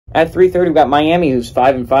At 3:30, we've got Miami, who's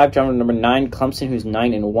 5-5, jumping to number 9. Clemson, who's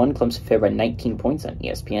 9-1. Clemson favored by 19 points on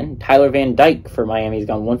ESPN. Tyler Van Dyke for Miami has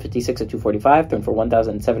gone 156 at 245, thrown for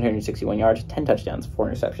 1,761 yards, 10 touchdowns, 4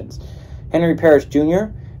 interceptions. Henry Parrish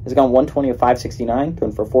Jr. has gone 120 at 569,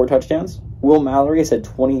 thrown for 4 touchdowns. Will Mallory has had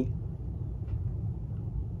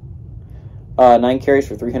 9 carries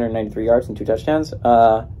for 393 yards and 2 touchdowns.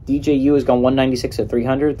 DJU has gone 196 at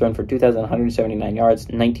 300, thrown for 2,179 yards,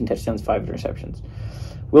 19 touchdowns, 5 interceptions.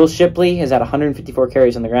 Will Shipley has had 154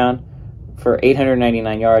 carries on the ground for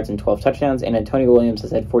 899 yards and 12 touchdowns, and Antonio Williams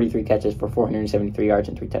has had 43 catches for 473 yards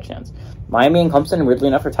and 3 touchdowns. Miami and Clemson, weirdly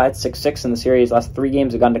enough, are tied 6-6 in the series. Last 3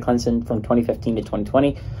 games have gone to Clemson from 2015 to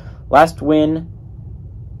 2020. Last win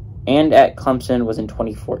and at Clemson was in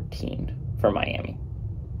 2014 for Miami.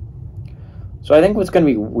 So I think what's going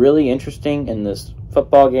to be really interesting in this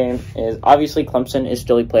football game is obviously Clemson is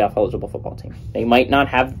still a playoff eligible football team. They might not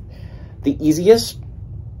have the easiest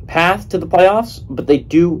path to the playoffs, but they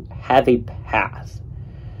do have a path.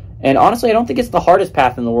 And honestly, I don't think it's the hardest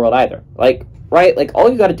path in the world either. Like all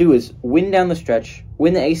you got to do is win down the stretch,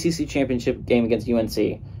 win the ACC championship game against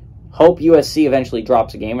UNC, hope USC eventually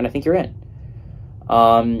drops a game, and I think you're in.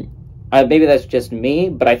 Maybe that's just me,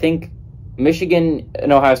 but I think Michigan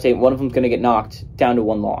and Ohio State, one of them is going to get knocked down to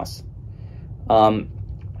 1 loss.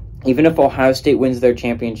 Even if Ohio State wins their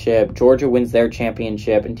championship, Georgia wins their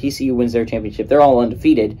championship, and TCU wins their championship, they're all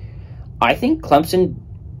undefeated. I think Clemson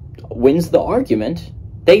wins the argument.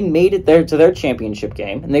 They made it there to their championship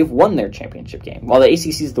game, and they've won their championship game. While the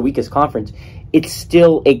ACC is the weakest conference, it's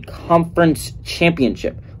still a conference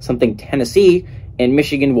championship, something Tennessee and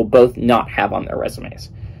Michigan will both not have on their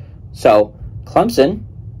resumes. So, Clemson,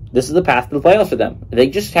 this is the path to the playoffs for them. They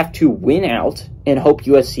just have to win out and hope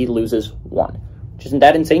USC loses 1. Which isn't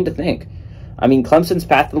that insane to think. I mean, Clemson's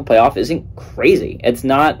path to the playoff isn't crazy. It's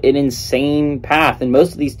not an insane path, and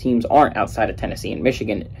most of these teams aren't outside of Tennessee and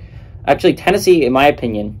Michigan. Actually, Tennessee, in my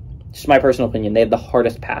opinion, just my personal opinion, they have the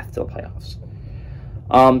hardest path to the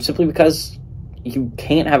playoffs. Simply because you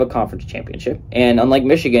can't have a conference championship, and unlike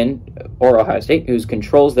Michigan or Ohio State, who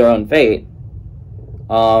controls their own fate,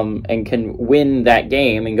 and can win that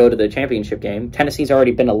game and go to the championship game, Tennessee's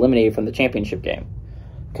already been eliminated from the championship game.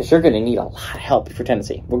 Because you're going to need a lot of help for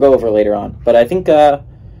Tennessee. We'll go over later on. But I think,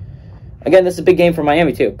 again, this is a big game for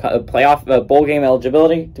Miami, too. Playoff, bowl game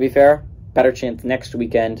eligibility, to be fair. Better chance next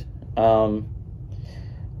weekend. But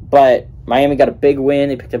Miami got a big win.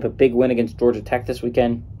 They picked up a big win against Georgia Tech this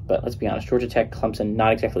weekend. But let's be honest, Georgia Tech, Clemson,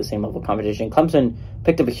 not exactly the same level of competition. Clemson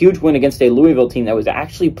picked up a huge win against a Louisville team that was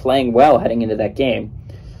actually playing well heading into that game.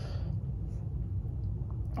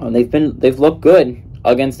 They've looked good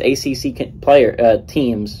against ACC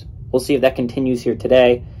teams. We'll see if that continues here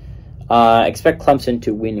today. Expect Clemson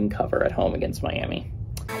to win and cover at home against Miami.